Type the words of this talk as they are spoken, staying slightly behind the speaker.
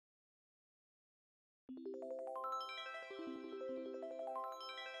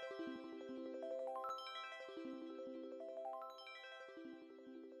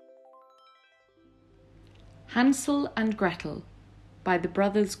Hansel and Gretel by the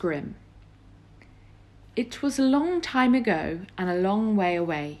Brothers Grimm. It was a long time ago and a long way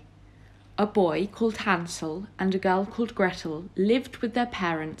away. A boy called Hansel and a girl called Gretel lived with their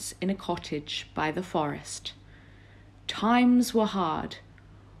parents in a cottage by the forest. Times were hard.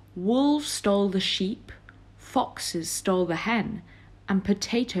 Wolves stole the sheep, foxes stole the hen, and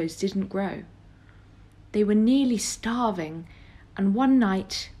potatoes didn't grow. They were nearly starving, and one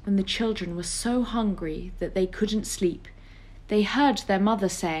night, when the children were so hungry that they couldn't sleep, they heard their mother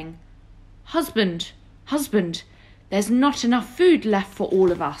saying, "Husband, husband, there's not enough food left for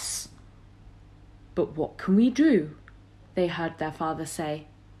all of us." "But what can we do?" they heard their father say.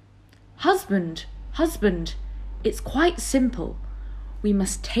 "Husband, husband, it's quite simple. We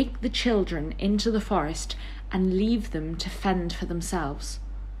must take the children into the forest and leave them to fend for themselves."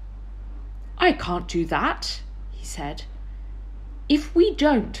 "I can't do that," he said. "If we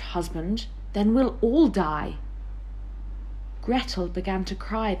don't, husband, then we'll all die." Gretel began to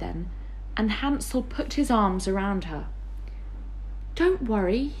cry then, and Hansel put his arms around her. "Don't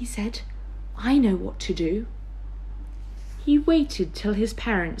worry," he said. "I know what to do." He waited till his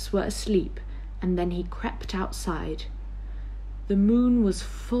parents were asleep, and then he crept outside. The moon was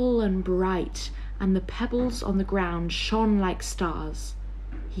full and bright, and the pebbles on the ground shone like stars.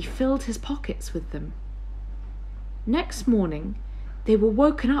 He filled his pockets with them. Next morning, they were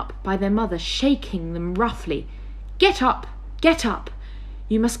woken up by their mother shaking them roughly. "Get up! Get up!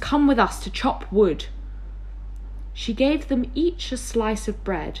 You must come with us to chop wood." She gave them each a slice of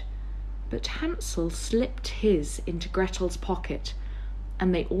bread, but Hansel slipped his into Gretel's pocket,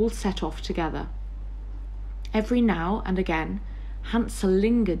 and they all set off together. Every now and again, Hansel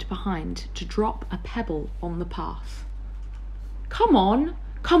lingered behind to drop a pebble on the path. Come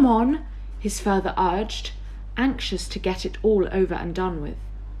on," his father urged, anxious to get it all over and done with.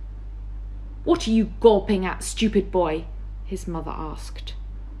 "What are you gawping at, stupid boy?" his mother asked.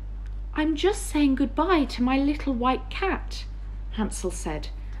 "I'm just saying goodbye to my little white cat," Hansel said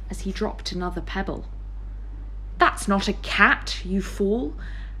as he dropped another pebble. "That's not a cat, you fool.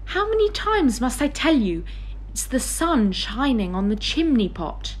 How many times must I tell you? It's the sun shining on the chimney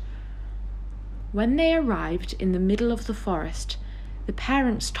pot." When they arrived in the middle of the forest, the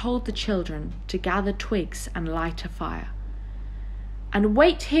parents told the children to gather twigs and light a fire. "And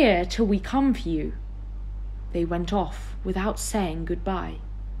wait here till we come for you." They went off without saying goodbye.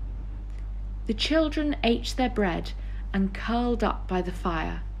 The children ate their bread and curled up by the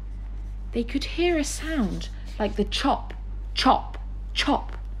fire. They could hear a sound like the chop, chop,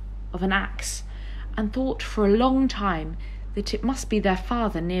 chop of an axe, and thought for a long time that it must be their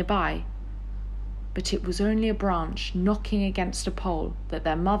father nearby. But it was only a branch knocking against a pole that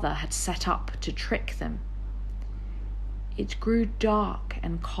their mother had set up to trick them. It grew dark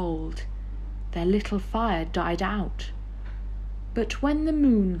and cold. Their little fire died out. But when the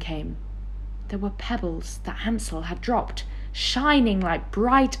moon came, there were pebbles that Hansel had dropped, shining like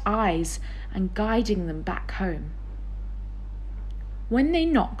bright eyes and guiding them back home. When they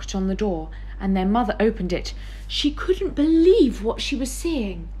knocked on the door and their mother opened it, she couldn't believe what she was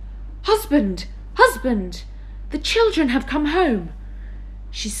seeing. "Husband! Husband! The children have come home!"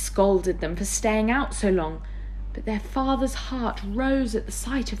 She scolded them for staying out so long, but their father's heart rose at the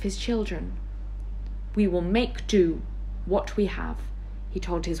sight of his children. "We will make do what we have," he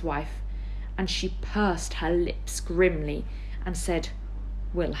told his wife, and she pursed her lips grimly and said,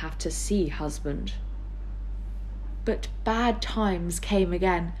 "We'll have to see, husband." But bad times came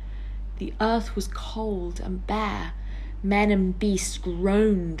again. The earth was cold and bare. Men and beasts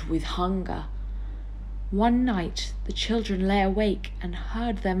groaned with hunger. One night the children lay awake and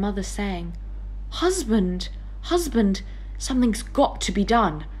heard their mother saying, "Husband, husband, something's got to be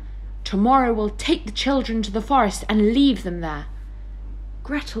done. Tomorrow we'll take the children to the forest and leave them there."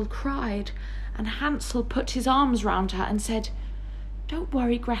 Gretel cried, and Hansel put his arms round her and said, "Don't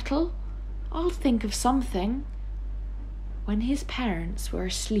worry, Gretel, I'll think of something." When his parents were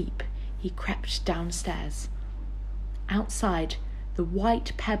asleep, he crept downstairs. Outside, the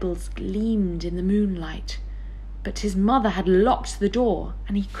white pebbles gleamed in the moonlight, but his mother had locked the door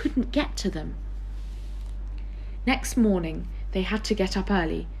and he couldn't get to them. Next morning, they had to get up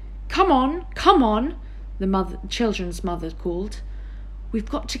early. Come on," the children's mother called. "We've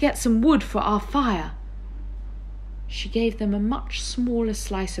got to get some wood for our fire." She gave them a much smaller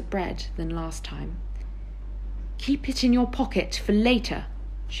slice of bread than last time. "Keep it in your pocket for later,"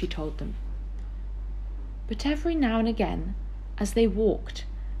 she told them. But every now and again, as they walked,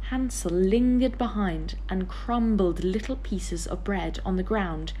 Hansel lingered behind and crumbled little pieces of bread on the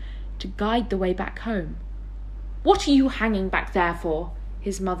ground to guide the way back home. "What are you hanging back there for?"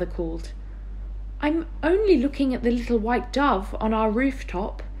 his mother called. I'm only looking at the little white dove on our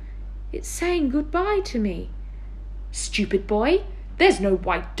rooftop. It's saying goodbye to me." "Stupid boy, there's no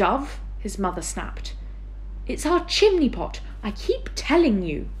white dove," his mother snapped. "It's our chimney pot, I keep telling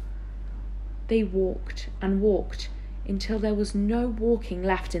you." They walked and walked until there was no walking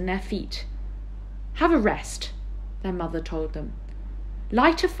left in their feet. "Have a rest," their mother told them.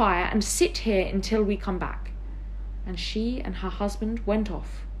 "Light a fire and sit here until we come back." And she and her husband went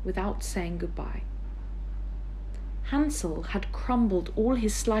off without saying goodbye. Hansel had crumbled all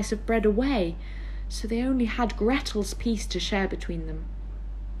his slice of bread away, so they only had Gretel's piece to share between them.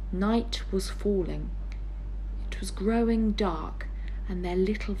 Night was falling. It was growing dark, and their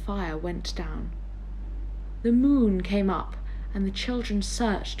little fire went down. The moon came up, and the children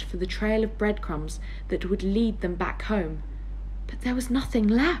searched for the trail of breadcrumbs that would lead them back home, but there was nothing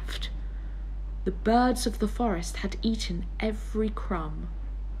left. The birds of the forest had eaten every crumb.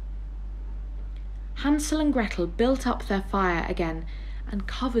 Hansel and Gretel built up their fire again and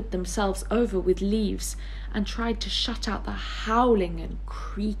covered themselves over with leaves and tried to shut out the howling and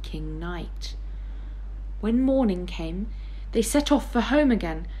creaking night. When morning came, they set off for home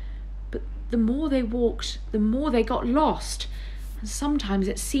again, but the more they walked, the more they got lost, and sometimes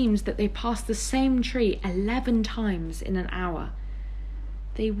it seems that they passed the same tree 11 times in an hour.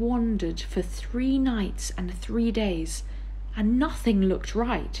 They wandered for 3 nights and 3 days, and nothing looked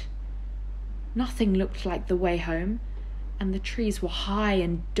right. Nothing looked like the way home, and the trees were high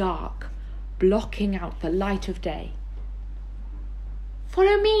and dark, blocking out the light of day.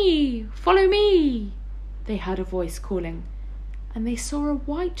 "Follow me! Follow me!" they heard a voice calling, and they saw a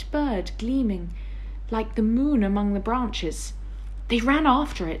white bird gleaming like the moon among the branches. They ran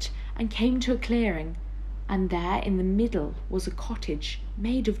after it and came to a clearing, and there in the middle was a cottage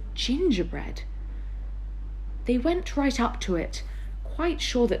made of gingerbread. They went right up to it, quite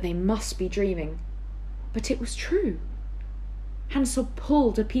sure that they must be dreaming, but it was true. Hansel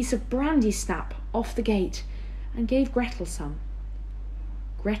pulled a piece of brandy snap off the gate and gave Gretel some.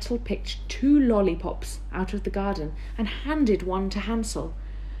 Gretel picked 2 lollipops out of the garden and handed one to Hansel.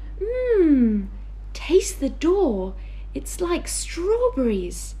 Taste the door. It's like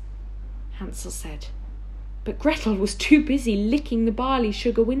strawberries," Hansel said. But Gretel was too busy licking the barley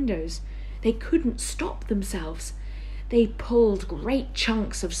sugar windows. They couldn't stop themselves. They pulled great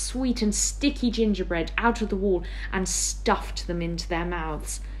chunks of sweet and sticky gingerbread out of the wall and stuffed them into their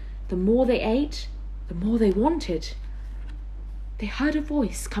mouths. The more they ate, the more they wanted. They heard a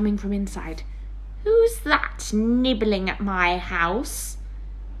voice coming from inside. "Who's that nibbling at my house?"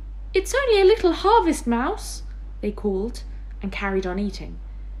 "It's only a little harvest mouse," they called, and carried on eating.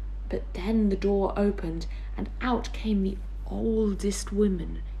 But then the door opened, and out came the oldest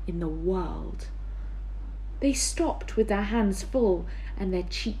woman in the world. They stopped with their hands full and their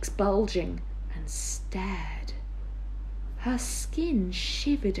cheeks bulging and stared. Her skin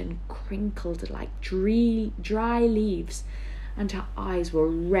shivered and crinkled like dry leaves, and her eyes were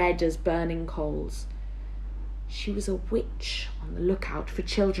red as burning coals. She was a witch on the lookout for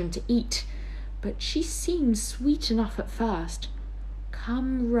children to eat, but she seemed sweet enough at first.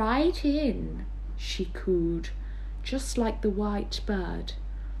 "Come right in," she cooed, just like the white bird.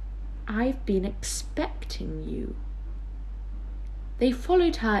 "I've been expecting you." They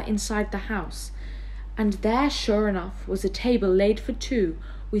followed her inside the house, and there, sure enough, was a table laid for 2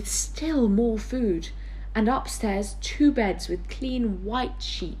 with still more food, and upstairs 2 beds with clean white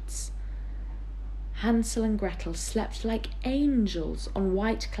sheets. Hansel and Gretel slept like angels on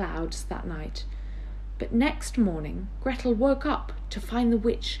white clouds that night, but next morning Gretel woke up to find the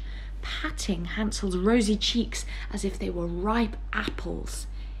witch patting Hansel's rosy cheeks as if they were ripe apples.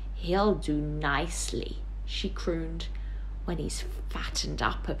 "He'll do nicely," she crooned, "when he's fattened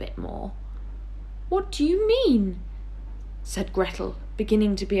up a bit more." "What do you mean?" said Gretel,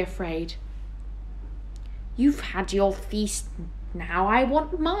 beginning to be afraid. "You've had your feast, now I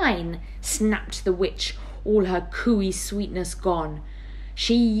want mine," snapped the witch, all her cooey sweetness gone.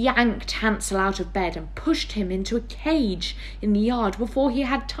 She yanked Hansel out of bed and pushed him into a cage in the yard before he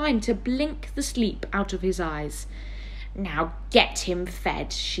had time to blink the sleep out of his eyes. "Now get him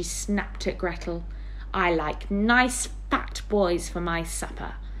fed," she snapped at Gretel. "I like nice fat boys for my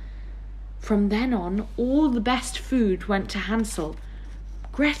supper." From then on, all the best food went to Hansel.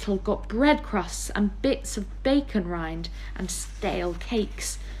 Gretel got bread crusts and bits of bacon rind and stale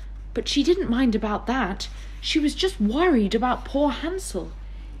cakes, but she didn't mind about that. She was just worried about poor Hansel.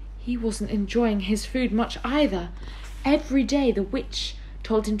 He wasn't enjoying his food much either. Every day the witch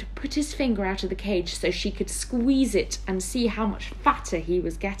told him to put his finger out of the cage so she could squeeze it and see how much fatter he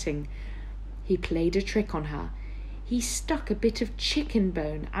was getting. He played a trick on her. he stuck a bit of chicken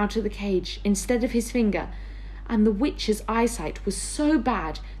bone out of the cage instead of his finger, and the witch's eyesight was so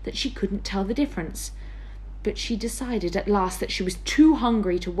bad that she couldn't tell the difference. But she decided at last that she was too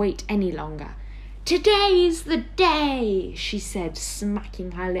hungry to wait any longer. "Today's the day," she said,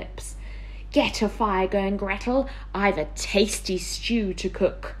 smacking her lips. "Get a fire going, Gretel. I've a tasty stew to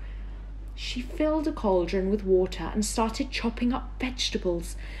cook." She filled a cauldron with water and started chopping up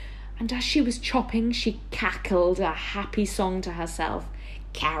vegetables. And as she was chopping, she cackled a happy song to herself.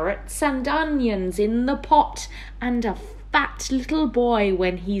 "Carrots and onions in the pot, and a fat little boy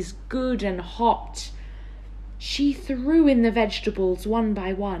when he's good and hot." She threw in the vegetables one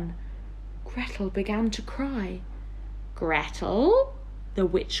by one. Gretel began to cry. "Gretel," the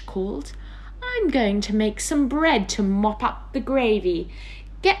witch called, "I'm going to make some bread to mop up the gravy.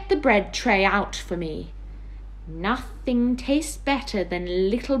 Get the bread tray out for me." "Nothing tastes better than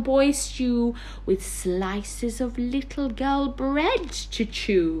little boy stew with slices of little girl bread to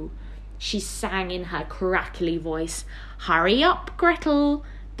chew," she sang in her crackly voice. "Hurry up, Gretel,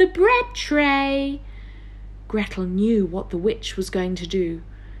 the bread tray." Gretel knew what the witch was going to do.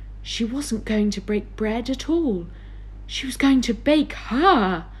 She wasn't going to break bread at all. She was going to bake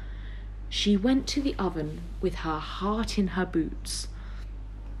her. She went to the oven with her heart in her boots.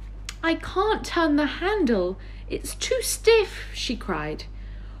 "I can't turn the handle. It's too stiff," she cried.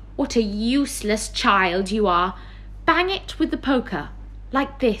 "What a useless child you are. Bang it with the poker,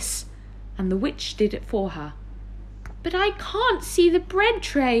 like this." And the witch did it for her. "But I can't see the bread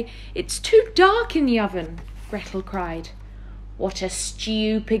tray. It's too dark in the oven," Gretel cried. "What a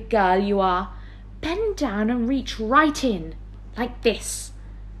stupid girl you are. Bend down and reach right in, like this."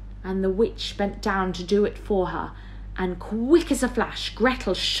 And the witch bent down to do it for her, and quick as a flash,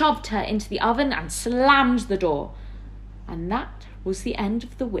 Gretel shoved her into the oven and slammed the door. And that was the end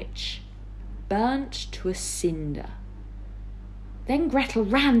of the witch, burnt to a cinder. Then Gretel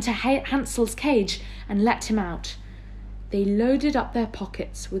ran to Hansel's cage and let him out. They loaded up their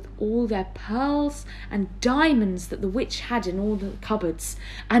pockets with all their pearls and diamonds that the witch had in all the cupboards,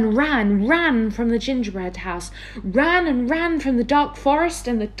 and ran from the gingerbread house, ran from the dark forest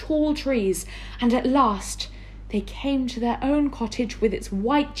and the tall trees, and at last they came to their own cottage with its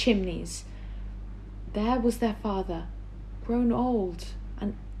white chimneys. There was their father, grown old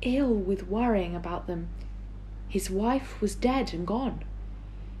and ill with worrying about them. His wife was dead and gone.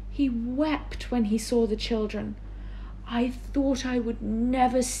 He wept when he saw the children. "I thought I would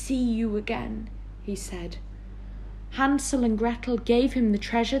never see you again," he said. Hansel and Gretel gave him the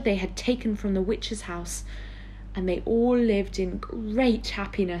treasure they had taken from the witch's house, and they all lived in great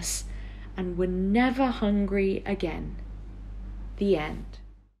happiness and were never hungry again. The end.